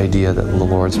idea that the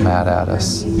Lord's mad at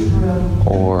us,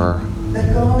 or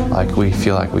like we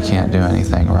feel like we can't do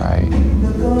anything right.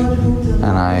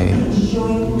 And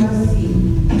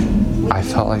I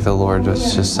felt like the Lord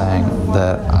was just saying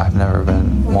that I've never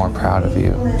been more proud of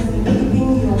you.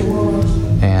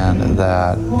 And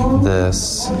that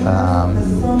this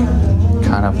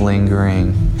kind of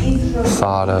lingering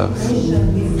thought of,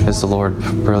 is the Lord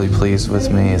really pleased with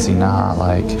me? Is he not?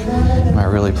 Like, am I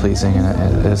really pleasing? And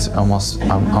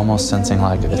I'm almost sensing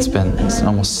like it's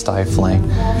almost stifling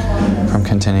from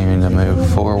continuing to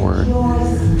move forward.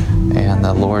 And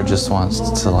the Lord just wants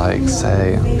to like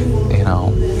say,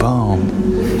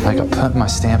 boom, like I put my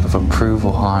stamp of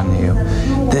approval on you.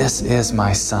 This is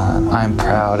my son. I'm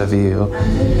proud of you.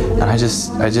 And I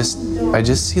just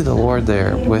see the Lord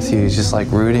there with you, just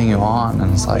like rooting you on.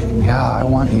 And it's like, yeah, I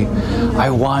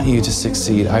want you to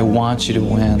succeed. I want you to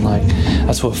win. Like,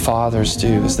 that's what fathers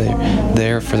do, is they're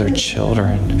there for their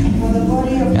children.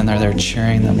 And they're there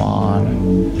cheering them on.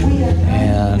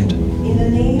 And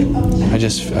I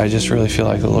just really feel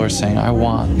like the Lord's saying, I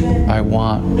want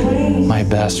my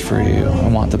best for you. I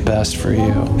want the best for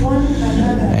you.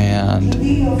 And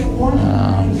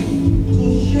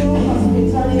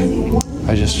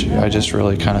I just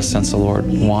really kind of sense the Lord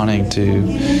wanting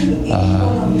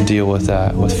to deal with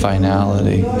that with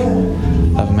finality,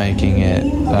 of making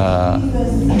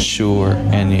it sure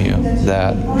in you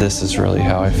that this is really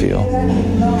how I feel,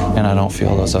 and I don't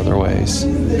feel those other ways.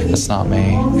 It's not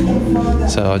me.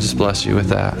 So I just bless you with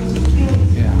that.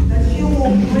 Yeah.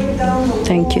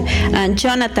 Thank you. And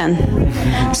Jonathan,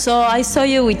 so I saw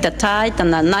you with a tie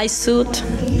and a nice suit.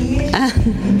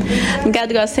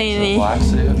 God was saying me. Black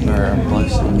suit or blue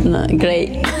suit? No,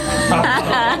 gray.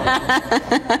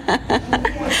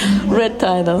 Red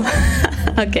tie though.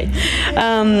 Okay.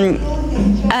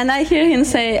 And I hear him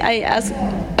say, I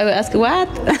ask what?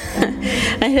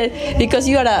 I said, because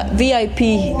you are a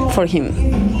VIP for him,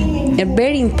 a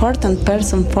very important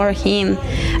person for him.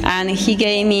 And he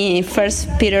gave me 1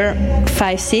 Peter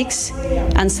 5:6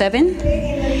 and 7.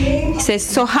 He says,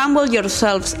 so humble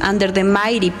yourselves under the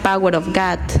mighty power of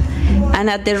God, and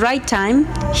at the right time,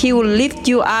 he will lift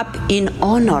you up in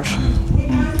honor.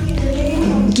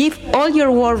 Give all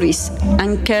your worries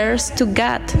and cares to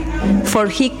God, for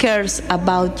he cares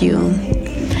about you.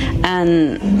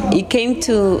 And it came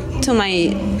to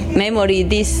my memory,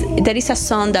 there is a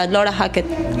song that Laura Hackett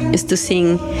used to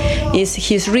sing. Is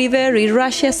his river, it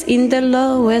rushes in the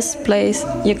lowest place.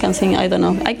 You can sing, I don't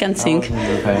know. I can sing.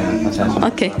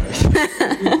 Okay.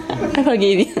 I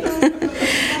forgive you.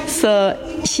 So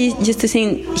she used to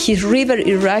sing, his river,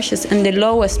 it rushes in the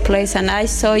lowest place. And I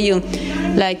saw you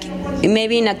like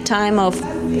maybe in a time of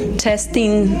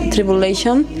testing,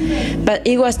 tribulation, but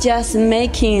it was just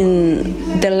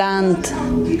making the land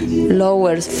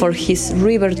lower for his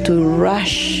river to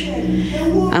rush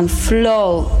and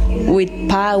flow with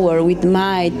power, with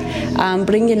might, and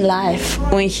bringing life.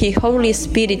 When His Holy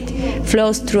Spirit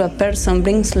flows through a person,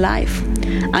 brings life.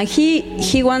 And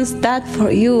he wants that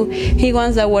for you. He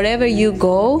wants that wherever you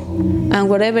go and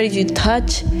wherever you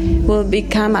touch will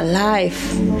become alive.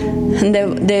 And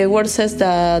the word says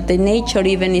that the nature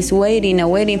even is waiting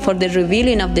for the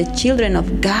revealing of the children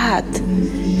of God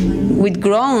with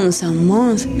groans and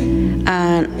moans.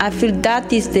 And I feel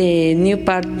that is the new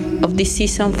part of this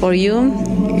season for you,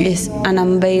 is an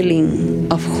unveiling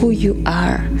of who you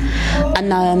are,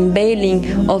 an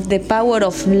unveiling of the power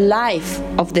of life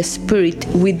of the Spirit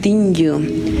within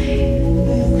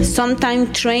you.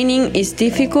 Sometimes training is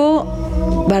difficult,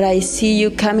 but I see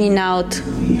you coming out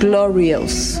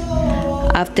glorious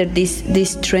after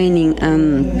this training.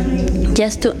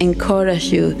 Just to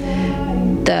encourage you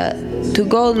that to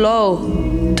go low,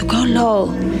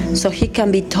 so He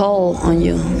can be tall on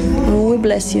you. And we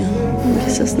bless you in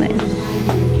Jesus' name.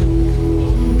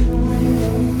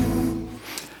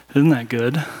 Isn't that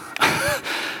good?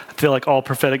 I feel like all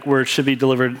prophetic words should be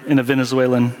delivered in a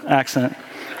Venezuelan accent.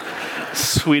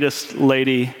 Sweetest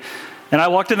lady. And I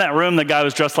walked in that room, the guy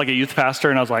was dressed like a youth pastor,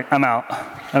 and I was like, I'm out.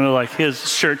 I mean, like his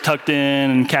shirt tucked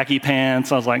in and khaki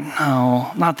pants. I was like,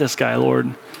 no, not this guy,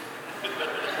 Lord.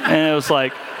 And it was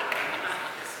like,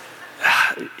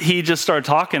 he just started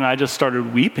talking, and I just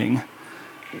started weeping.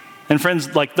 And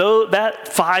friends, like that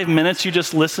 5 minutes you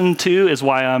just listened to is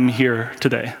why I'm here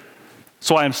today. That's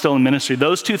why I'm still in ministry.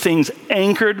 Those two things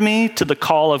anchored me to the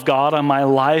call of God on my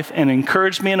life and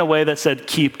encouraged me in a way that said,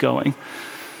 keep going.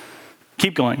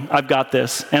 Keep going. I've got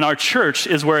this. And our church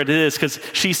is where it is, because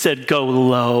she said, go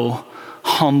low,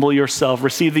 humble yourself,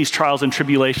 receive these trials and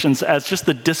tribulations as just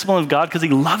the discipline of God, because He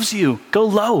loves you. Go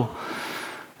low.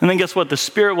 And then guess what? The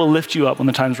Spirit will lift you up when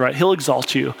the time's right. He'll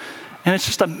exalt you. And it's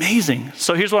just amazing.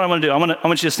 So here's what I'm going to do. I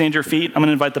want you to stand to your feet. I'm going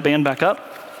to invite the band back up,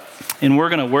 and we're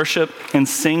going to worship and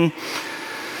sing.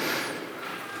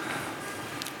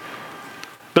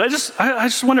 But I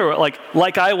just wonder, like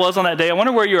I was on that day, I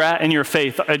wonder where you're at in your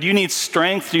faith. Do you need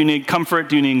strength? Do you need comfort?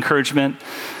 Do you need encouragement?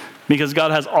 Because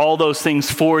God has all those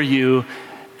things for you.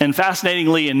 and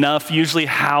fascinatingly enough, usually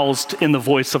housed in the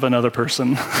voice of another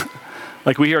person.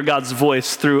 Like we hear God's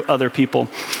voice through other people.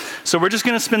 So we're just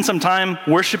going to spend some time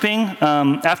worshiping.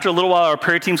 After a little while, our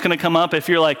prayer team's going to come up. If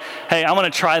you're like, hey, I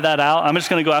want to try that out, I'm just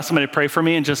going to go ask somebody to pray for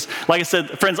me. And just, like I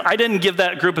said, friends, I didn't give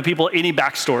that group of people any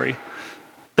backstory.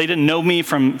 They didn't know me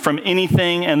from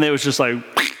anything, and it was just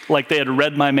like they had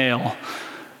read my mail.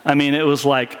 I mean, it was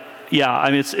like, yeah,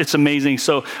 I mean, it's amazing.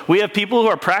 So we have people who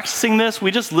are practicing this. We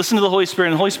just listen to the Holy Spirit.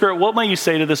 And Holy Spirit, what might you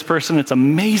say to this person? It's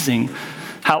amazing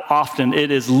how often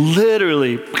it is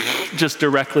literally just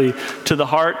directly to the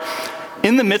heart.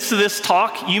 In the midst of this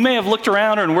talk, you may have looked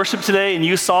around or in worship today and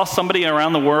you saw somebody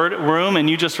around the room and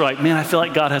you just were like, man, I feel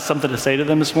like God has something to say to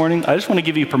them this morning. I just want to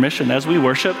give you permission as we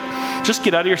worship. Just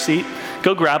get out of your seat,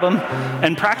 go grab them,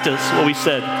 and practice what we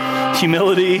said.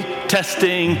 Humility,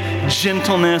 testing,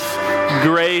 gentleness,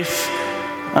 grace,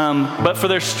 but for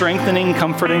their strengthening,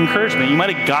 comfort, and encouragement. You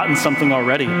might have gotten something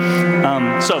already.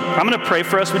 So I'm going to pray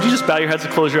for us. Would you just bow your heads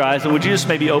and close your eyes, and would you just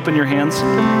maybe open your hands?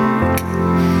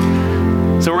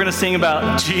 So we're going to sing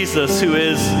about Jesus, who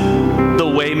is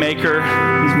the way maker,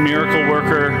 he's miracle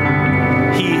worker.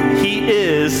 He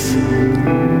is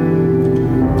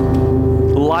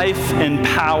life and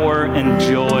power and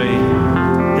joy,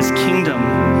 his kingdom.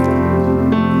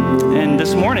 And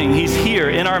this morning, he's here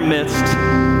in our midst,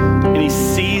 and he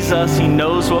sees us, he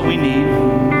knows what we need.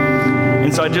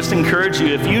 And so I just encourage you,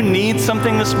 if you need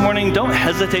something this morning, don't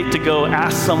hesitate to go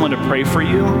ask someone to pray for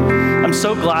you. I'm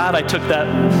so glad I took that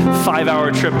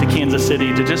 5-hour trip to Kansas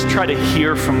City to just try to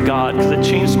hear from God, because it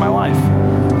changed my life.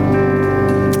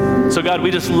 So God,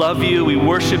 we just love you, we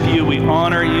worship you, we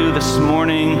honor you this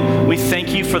morning. We thank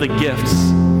you for the gifts,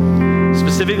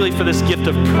 specifically for this gift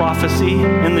of prophecy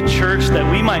in the church, that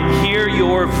we might hear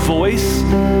your voice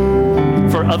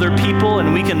for other people,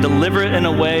 and we can deliver it in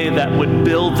a way that would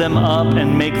build them up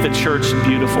and make the church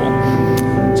beautiful.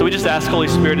 So we just ask, Holy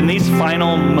Spirit, in these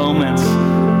final moments,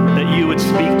 that you would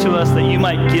speak to us, that you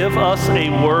might give us a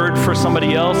word for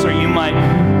somebody else, or you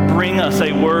might bring us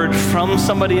a word from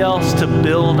somebody else to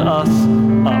build us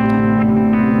up.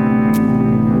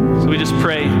 So we just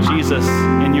pray, Jesus,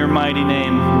 in your mighty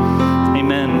name,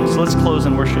 amen. So let's close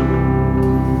in worship.